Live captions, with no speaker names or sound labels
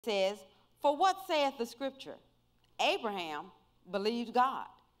says, for what saith the scripture? Abraham believed God,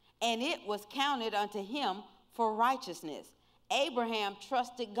 and it was counted unto him for righteousness. Abraham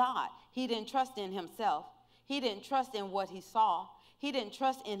trusted God. He didn't trust in himself. He didn't trust in what he saw. He didn't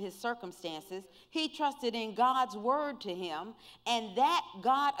trust in his circumstances. He trusted in God's word to him, and that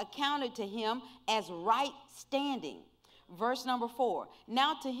God accounted to him as right standing. Verse number 4,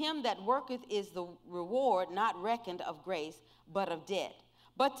 now to him that worketh is the reward not reckoned of grace, but of debt.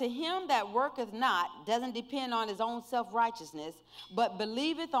 But to him that worketh not, doesn't depend on his own self-righteousness, but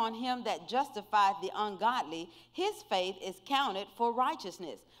believeth on him that justifieth the ungodly, his faith is counted for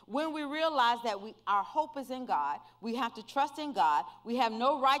righteousness. When we realize that our hope is in God, we have to trust in God. We have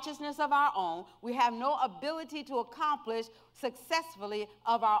no righteousness of our own. We have no ability to accomplish successfully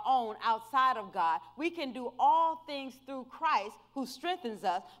of our own outside of God. We can do all things through Christ who strengthens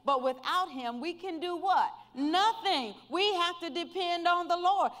us, but without him, we can do what? Nothing. We have to depend on the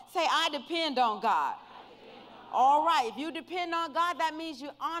Lord. Say, I depend on God. All right, if you depend on God, that means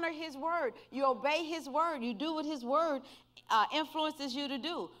you honor his word. You obey his word. You do what his word influences you to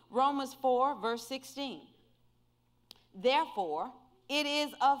do. Romans 4, verse 16. Therefore, it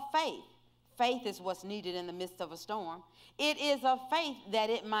is of faith. Faith is what's needed in the midst of a storm. It is of faith that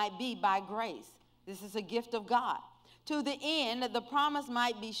it might be by grace. This is a gift of God. To the end that the promise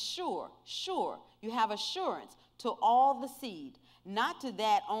might be sure. You have assurance to all the seed, not to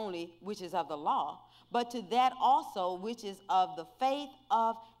that only which is of the law, but to that also which is of the faith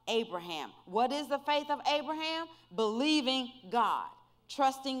of Abraham. What is the faith of Abraham? Believing God,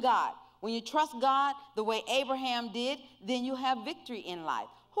 trusting God. When you trust God the way Abraham did, then you have victory in life.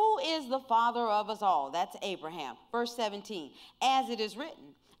 Who is the father of us all? That's Abraham. Verse 17, as it is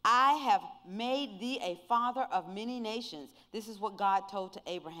written, I have made thee a father of many nations. This is what God told to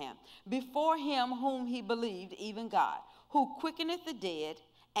Abraham. Before him whom he believed, even God, who quickeneth the dead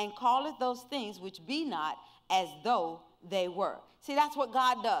and calleth those things which be not as though they were. See, that's what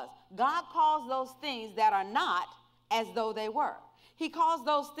God does. God calls those things that are not as though they were. He calls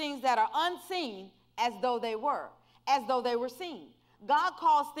those things that are unseen as though they were seen. God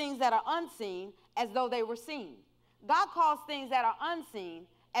calls things that are unseen as though they were seen. God calls things that are unseen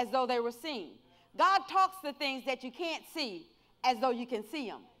as though they were seen. God talks to things that you can't see as though you can see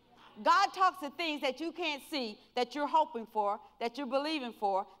them. God talks to things that you can't see, that you're hoping for, that you're believing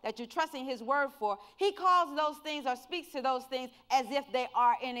for, that you're trusting his word for. He calls those things or speaks to those things as if they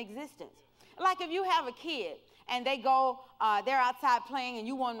are in existence. Like if you have a kid and they go, they're outside playing and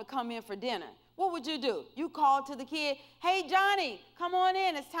you want them to come in for dinner. What would you do? You call to the kid, hey, Johnny, come on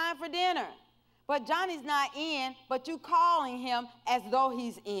in. It's time for dinner. But Johnny's not in, but you calling him as though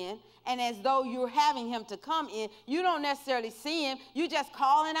he's in and as though you're having him to come in. You don't necessarily see him. You're just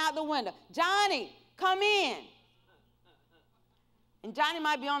calling out the window, Johnny, come in. And Johnny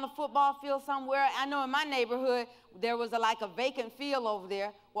might be on the football field somewhere. I know in my neighborhood, there was like a vacant field over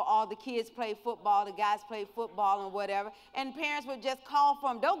there where all the kids played football, the guys played football and whatever. And parents would just call for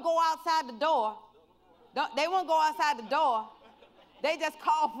them. Don't go outside the door. They won't go outside the door. They just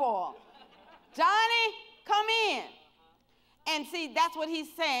call for them. Johnny, come in. And see, that's what he's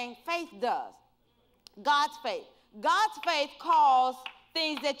saying faith does. God's faith. God's faith calls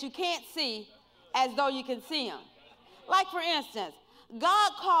things that you can't see as though you can see them. Like, for instance,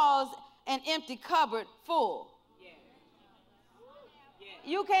 God calls an empty cupboard full.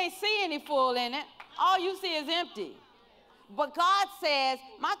 You can't see any full in it. All you see is empty. But God says,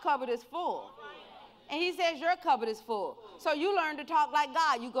 my cupboard is full. And he says, your cupboard is full. So you learn to talk like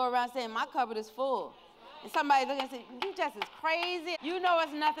God. You go around saying, my cupboard is full. And somebody look and say, you just as crazy. You know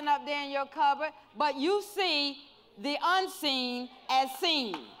there's nothing up there in your cupboard, but you see the unseen as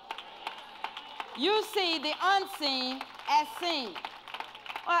seen. You see the unseen as seen.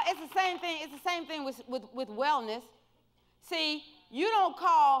 Well, it's the same thing. It's the same thing with wellness. See, you don't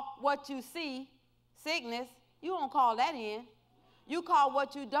call what you see sickness. You don't call that in. You call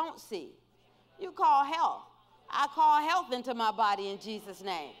what you don't see. You call health. I call health into my body in Jesus'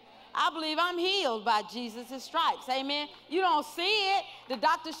 name. I believe I'm healed by Jesus' stripes. Amen. You don't see it. The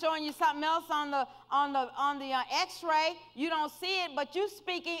doctor's showing you something else on the X-ray. You don't see it, but you're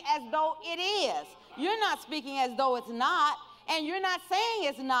speaking as though it is. You're not speaking as though it's not, and you're not saying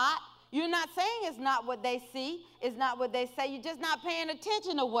it's not. You're not saying it's not what they see. It's not what they say. You're just not paying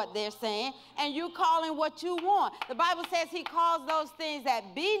attention to what they're saying, and you're calling what you want. The Bible says he calls those things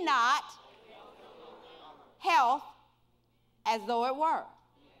that be not health as though it were.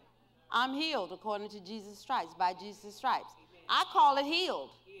 I'm healed according to Jesus' stripes, by Jesus' stripes. I call it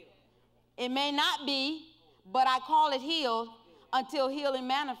healed. It may not be, but I call it healed until healing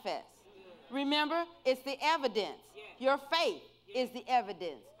manifests. Remember, it's the evidence, your faith. is the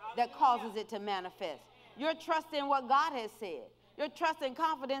evidence that causes it to manifest. Your trust in what God has said. Your trust and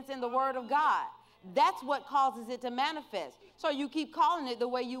confidence in the word of God. That's what causes it to manifest. So you keep calling it the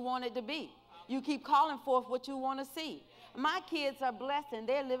way you want it to be. You keep calling forth what you want to see. My kids are blessed and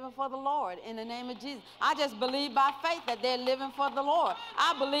they're living for the Lord in the name of Jesus. I just believe by faith that they're living for the Lord.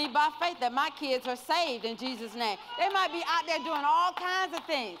 I believe by faith that my kids are saved in Jesus' name. They might be out there doing all kinds of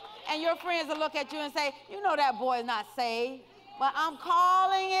things. And your friends will look at you and say, you know that boy is not saved. But I'm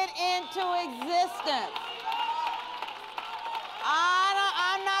calling it into existence.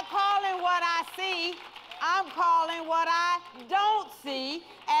 I'm not calling what I see. I'm calling what I don't see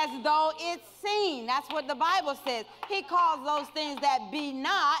as though it's seen. That's what the Bible says. He calls those things that be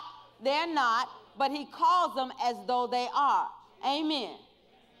not, they're not, but he calls them as though they are. Amen.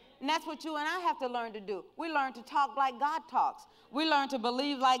 And that's what you and I have to learn to do. We learn to talk like God talks. We learn to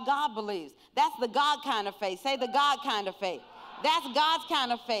believe like God believes. That's the God kind of faith. Say the God kind of faith. That's God's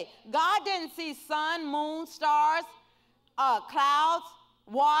kind of faith. God didn't see sun, moon, stars, clouds,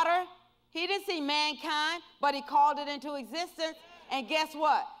 water. He didn't see mankind, but he called it into existence. And guess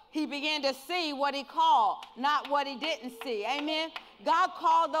what? He began to see what he called, not what he didn't see. Amen? God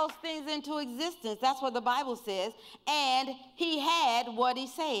called those things into existence. That's what the Bible says. And he had what he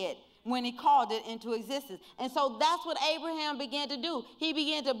said when he called it into existence. And so that's what Abraham began to do. He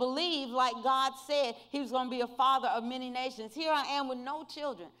began to believe, like God said, he was going to be a father of many nations. Here I am with no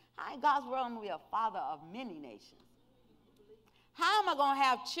children. How in God's world am I going to be a father of many nations? How am I going to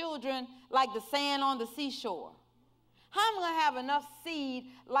have children like the sand on the seashore? How am I going to have enough seed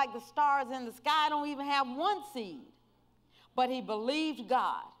like the stars in the sky? I don't even have one seed. But he believed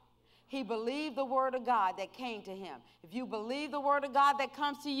God. He believed the word of God that came to him. If you believe the word of God that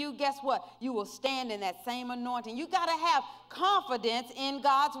comes to you, guess what? You will stand in that same anointing. You got to have confidence in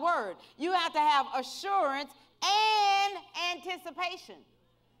God's word. You have to have assurance and anticipation.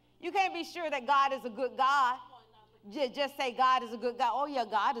 You can't be sure that God is a good God. Just say God is a good God. Oh, yeah,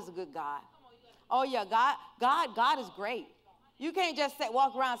 God is a good God. Oh, yeah, God is great. You can't just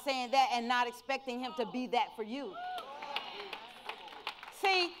walk around saying that and not expecting him to be that for you.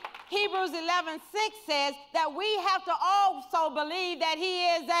 See, Hebrews 11:6 says that we have to also believe that he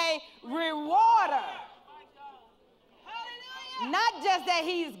is a rewarder. Not just that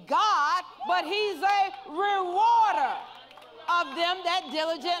he's God, but he's a rewarder of them that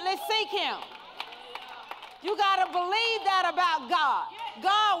diligently seek him. You got to believe that about God.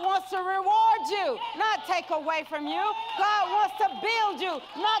 God wants to reward you, not take away from you. God wants to build you,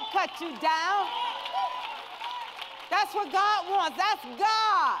 not cut you down. That's what God wants. That's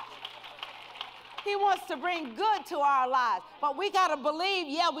God. He wants to bring good to our lives. But we got to believe,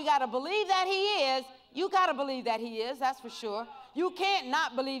 we got to believe that he is. You got to believe that he is, that's for sure. You can't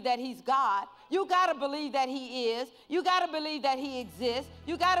not believe that he's God. You got to believe that he is. You got to believe that he exists.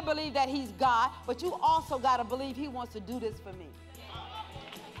 You got to believe that he's God. But you also got to believe he wants to do this for me.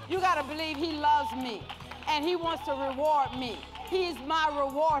 You got to believe he loves me and he wants to reward me. He's my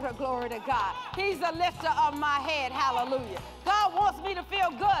rewarder, glory to God. He's the lifter of my head, hallelujah. God wants me to feel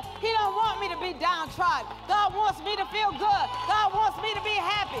good. He don't want me to be downtrodden. God wants me to feel good. God wants me to be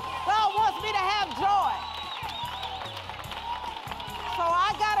happy. God wants me to have joy. So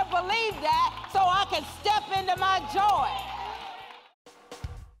I got to believe that so I can step into my joy.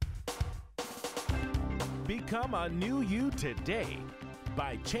 Become a new you today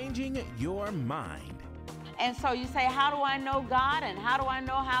by changing your mind. And so you say, how do I know God? And how do I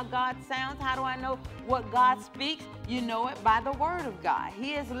know how God sounds? How do I know what God speaks? You know it by the word of God.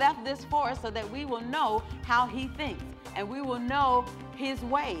 He has left this for us so that we will know how he thinks. And we will know his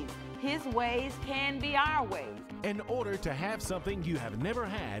ways. His ways can be our ways. In order to have something you have never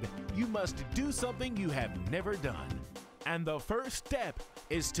had, you must do something you have never done. And the first step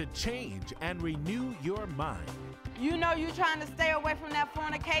is to change and renew your mind. You know you're trying to stay away from that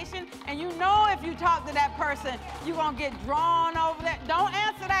fornication, and you know if you talk to that person, you're going to get drawn over that. Don't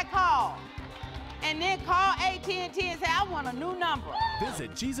answer that call. And then call AT&T and say, I want a new number.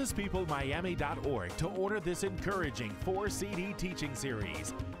 Visit JesusPeopleMiami.org to order this encouraging 4-CD teaching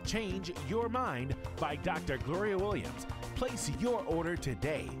series, Change Your Mind by Dr. Gloria Williams. Place your order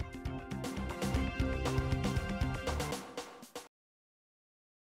today.